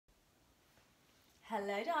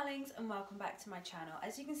Hello darlings and welcome back to my channel.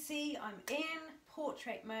 As you can see, I'm in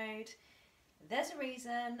portrait mode. There's a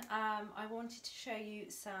reason. I wanted to show you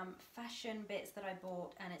some fashion bits that I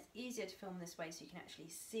bought, and it's easier to film this way so you can actually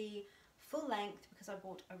see full length because I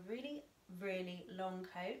bought a really long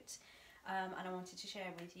coat, and I wanted to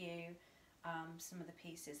share with you some of the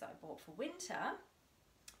pieces that I bought for winter.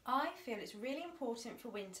 I feel it's really important for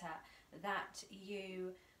winter that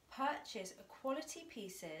you purchase quality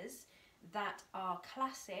pieces that are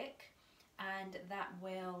classic and that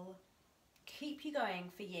will keep you going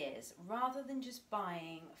for years, rather than just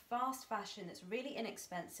buying fast fashion that's really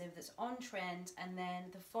inexpensive, that's on trend, and then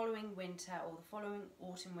the following winter or the following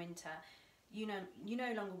autumn winter you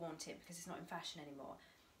no longer want it because it's not in fashion anymore.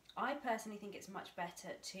 I personally think it's much better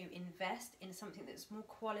to invest in something that's more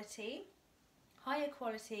quality, higher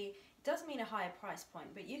quality. It does mean a higher price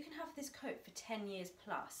point, but you can have this coat for 10 years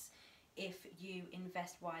plus if you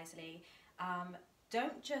invest wisely.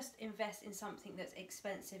 Don't just invest in something that's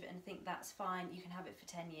expensive and think that's fine, you can have it for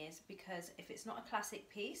 10 years, because if it's not a classic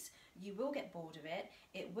piece, you will get bored of it,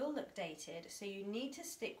 it will look dated, so you need to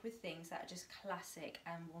stick with things that are just classic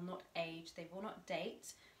and will not age, they will not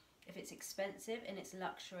date. If it's expensive and it's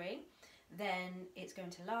luxury, then it's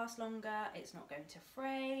going to last longer, it's not going to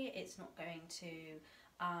fray, it's not going to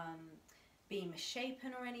be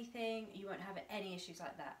misshapen or anything, you won't have any issues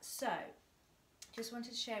like that. So just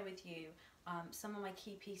wanted to share with you some of my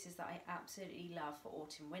key pieces that I absolutely love for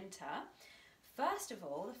autumn winter. First of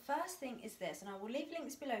all, the first thing is this, and I will leave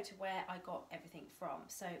links below to where I got everything from.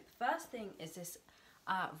 So the first thing is this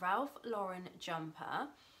Ralph Lauren jumper.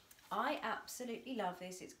 I absolutely love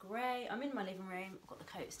this. It's grey. I'm in my living room. I've got the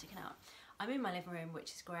coat sticking out. I'm in my living room,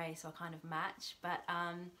 which is grey, so I kind of match. But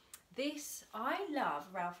I love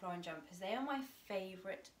Ralph Lauren jumpers. They are my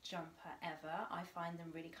favourite jumper ever. I find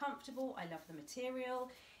them really comfortable. I love the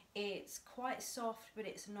material. It's quite soft, but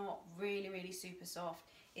it's not really super soft.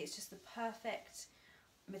 It's just the perfect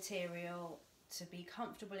material to be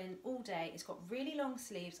comfortable in all day. It's got really long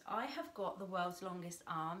sleeves. I have got the world's longest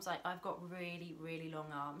arms. I've got really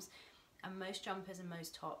long arms, and most jumpers and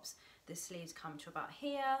most tops, the sleeves come to about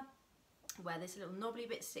here, where this little knobbly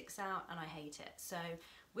bit sticks out, and I hate it. So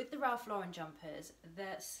with the Ralph Lauren jumpers,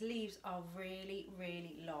 the sleeves are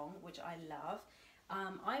really long, which I love.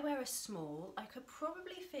 I wear a small. I could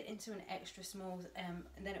probably fit into an extra small, and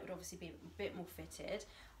then it would obviously be a bit more fitted,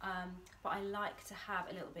 but I like to have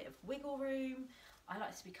a little bit of wiggle room. I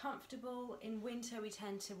like to be comfortable. In winter we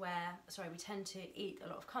tend to eat a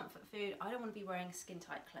lot of comfort food. I don't want to be wearing skin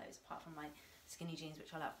tight clothes apart from my skinny jeans,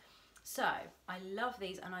 which I love. So I love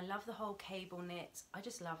these, and I love the whole cable knit. I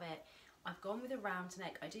just love it. I've gone with a round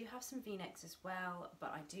neck. I do have some v-necks as well,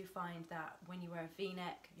 but I do find that when you wear a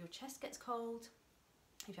v-neck, your chest gets cold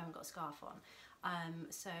if you haven't got a scarf on.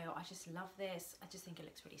 So I just love this. I just think it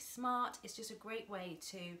looks really smart. It's just a great way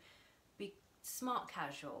to be smart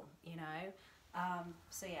casual, you know.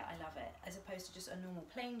 So yeah, I love it, as opposed to just a normal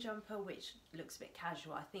plain jumper which looks a bit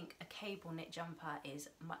casual. I think a cable knit jumper is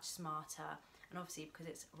much smarter, and obviously because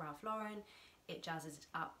it's Ralph Lauren, it jazzes it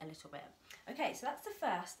up a little bit. Okay, so that's the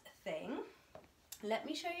first thing. Let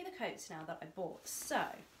me show you the coats now that I bought. So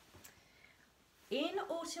in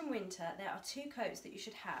autumn winter, there are two coats that you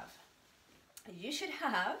should have. You should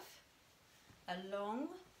have a long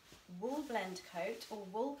wool blend coat or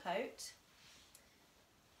wool coat.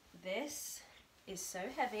 This is so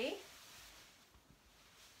heavy.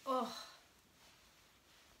 Oh,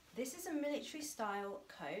 this is a military style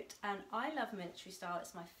coat, and I love military style.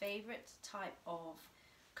 It's my favourite type of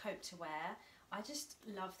coat to wear. I just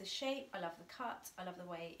love the shape, I love the cut, I love the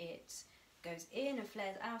way it goes in and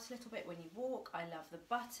flares out a little bit when you walk. I love the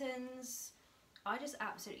buttons. I just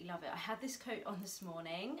absolutely love it. I had this coat on this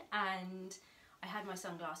morning, and I had my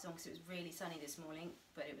sunglasses on because it was really sunny this morning,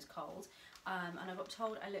 but it was cold. And I got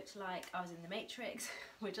told I looked like I was in the Matrix,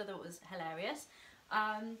 which I thought was hilarious.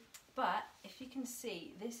 But if you can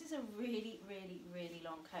see, this is a really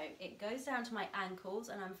long coat. It goes down to my ankles,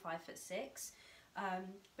 and I'm 5'6",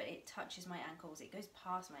 but it touches my ankles. It goes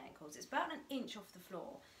past my ankles. It's about an inch off the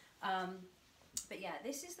floor. But yeah,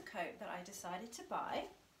 this is the coat that I decided to buy,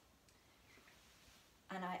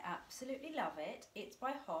 and I absolutely love it. It's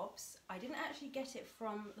by Hobbs. I didn't actually get it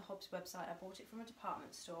from the Hobbs website. I bought it from a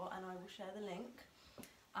department store, and I will share the link.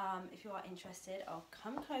 If you are interested, I'll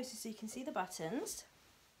come closer so you can see the buttons.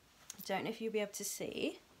 I don't know if you'll be able to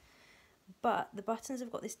see, but the buttons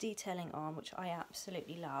have got this detailing on, which I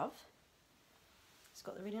absolutely love. It's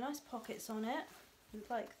got the really nice pockets on it with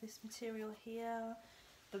like this material here.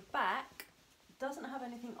 The back doesn't have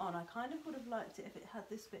anything on. I kind of would have liked it if it had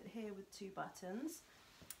this bit here with two buttons,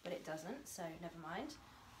 but it doesn't, so never mind.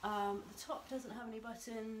 The top doesn't have any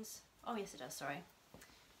buttons. Oh yes it does, sorry.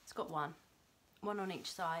 It's got one on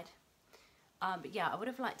each side. But yeah, I would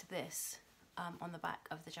have liked this on the back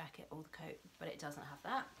of the jacket or the coat, but it doesn't have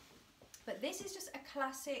that. But this is just a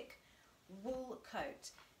classic wool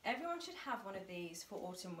coat. Everyone should have one of these for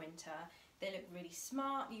autumn winter. They look really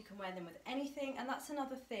smart, you can wear them with anything, and that's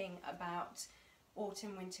another thing about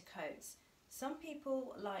autumn winter coats. Some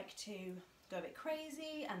people like to go a bit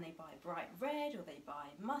crazy and they buy bright red, or they buy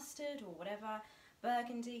mustard or whatever,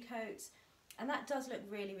 burgundy coats, and that does look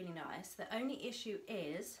really, really nice. The only issue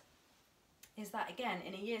is that again,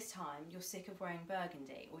 in a year's time, you're sick of wearing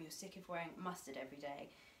burgundy, or you're sick of wearing mustard every day,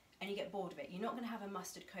 and you get bored of it. You're not going to have a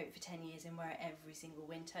mustard coat for 10 years and wear it every single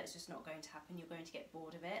winter. It's just not going to happen. You're going to get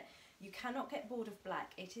bored of it. You cannot get bored of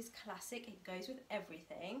black. It is classic. It goes with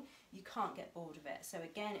everything. You can't get bored of it. So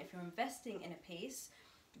again, if you're investing in a piece,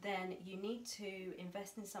 then you need to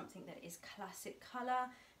invest in something that is classic colour,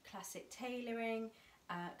 classic tailoring,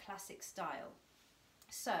 classic style.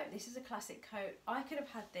 So this is a classic coat. I could have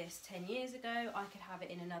had this 10 years ago. I could have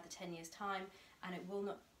it in another 10 years time, and it will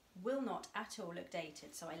not at all look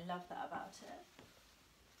dated. So I love that about it.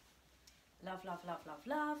 Love, love, love, love,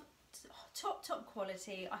 love. Top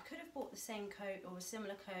quality. I could have bought the same coat or a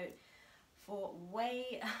similar coat for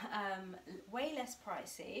way less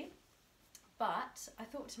pricey, but I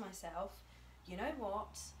thought to myself, you know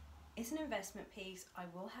what, it's an investment piece. I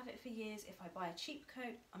will have it for years. If I buy a cheap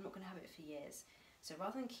coat, I'm not going to have it for years. So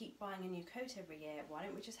rather than keep buying a new coat every year, why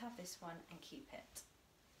don't we just have this one and keep it?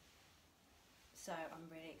 So I'm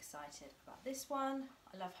really excited about this one.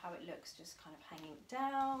 I love how it looks just kind of hanging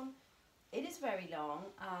down. It is very long.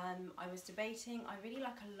 I was debating, I really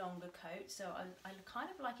like a longer coat, so I kind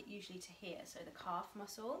of like it usually to here, so the calf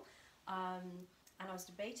muscle. And I was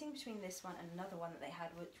debating between this one and another one that they had,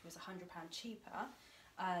 which was £100 cheaper.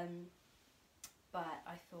 But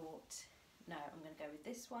I thought, no, I'm going to go with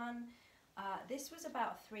this one. This was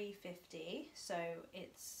about £3.50, so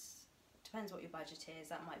it's depends what your budget is.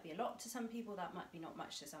 That might be a lot to some people, that might be not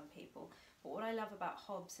much to some people. But what I love about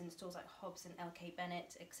Hobbs and stores like Hobbs and LK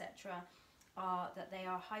Bennett, etc., are that they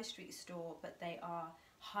are a high street store, but they are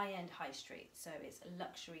high-end high street. So it's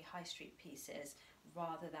luxury high street pieces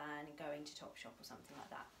rather than going to Topshop or something like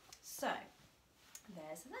that. So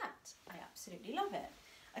there's that. I absolutely love it.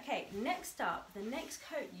 Okay, next up, the next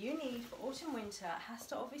coat you need for autumn winter has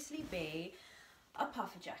to obviously be a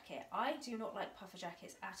puffer jacket. I do not like puffer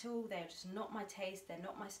jackets at all. They're just not my taste. They're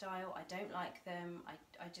not my style. I don't like them.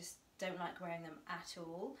 I just don't like wearing them at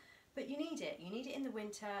all. But you need it. You need it in the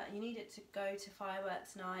winter. You need it to go to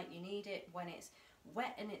fireworks night. You need it when it's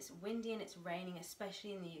wet and it's windy and it's raining,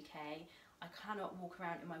 especially in the UK. I cannot walk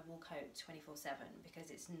around in my wool coat 24/7 because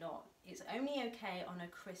it's only okay on a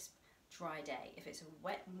crisp, dry day. If it's a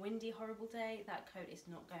wet, windy, horrible day, that coat is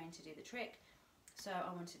not going to do the trick. So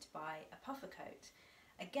I wanted to buy a puffer coat.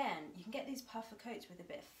 Again, you can get these puffer coats with a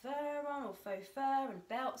bit of fur on, or faux fur and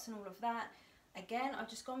belts and all of that. Again, I've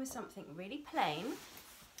just gone with something really plain.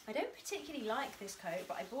 I don't particularly like this coat,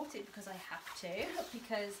 but I bought it because I have to,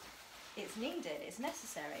 because it's needed, it's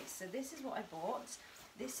necessary. So this is what I bought.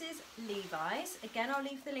 This is Levi's. Again, I'll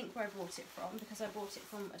leave the link where I bought it from, because I bought it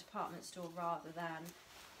from a department store rather than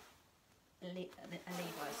a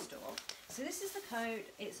Levi's store. So this is the coat.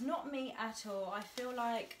 It's not me at all. I feel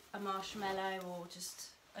like a marshmallow or just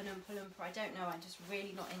an Oompa Loompa. I don't know. I'm just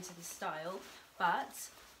really not into this style, but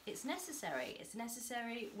it's necessary. It's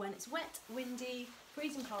necessary when it's wet, windy,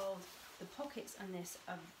 freezing cold. The pockets on this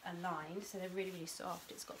are lined, so they're really, really soft.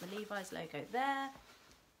 It's got the Levi's logo there.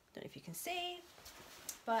 Don't know if you can see,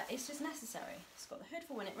 but it's just necessary. It's got the hood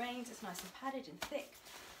for when it rains. It's nice and padded and thick.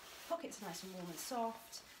 Pockets are nice and warm and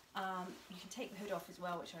soft. You can take the hood off as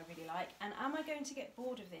well, which I really like. And am I going to get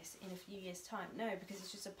bored of this in a few years' time? No, because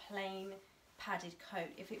it's just a plain padded coat.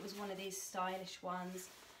 If it was one of these stylish ones,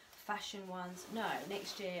 fashion ones, no,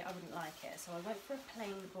 next year I wouldn't like it. So I went for a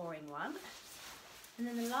plain, boring one. And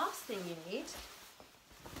then the last thing you need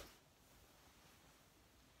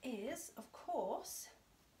is, of course,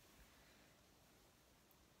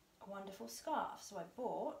 a wonderful scarf. So I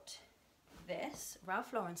bought this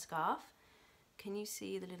Ralph Lauren scarf. Can you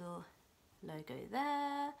see the little logo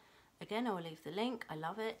there? Again, I will leave the link. I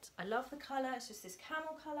love it. I love the colour. It's just this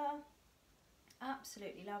camel colour.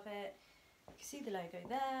 Absolutely love it. You can see the logo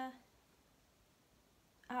there.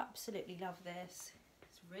 Absolutely love this.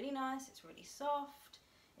 It's really nice. It's really soft.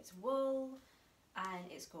 It's wool and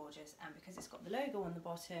it's gorgeous. And because it's got the logo on the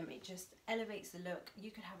bottom, it just elevates the look. You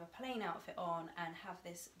could have a plain outfit on and have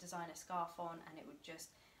this designer scarf on, and it would just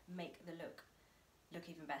make the look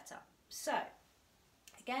even better. So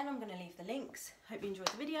Again, I'm going to leave the links. Hope you enjoyed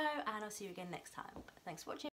the video, and I'll see you again next time. Thanks for watching.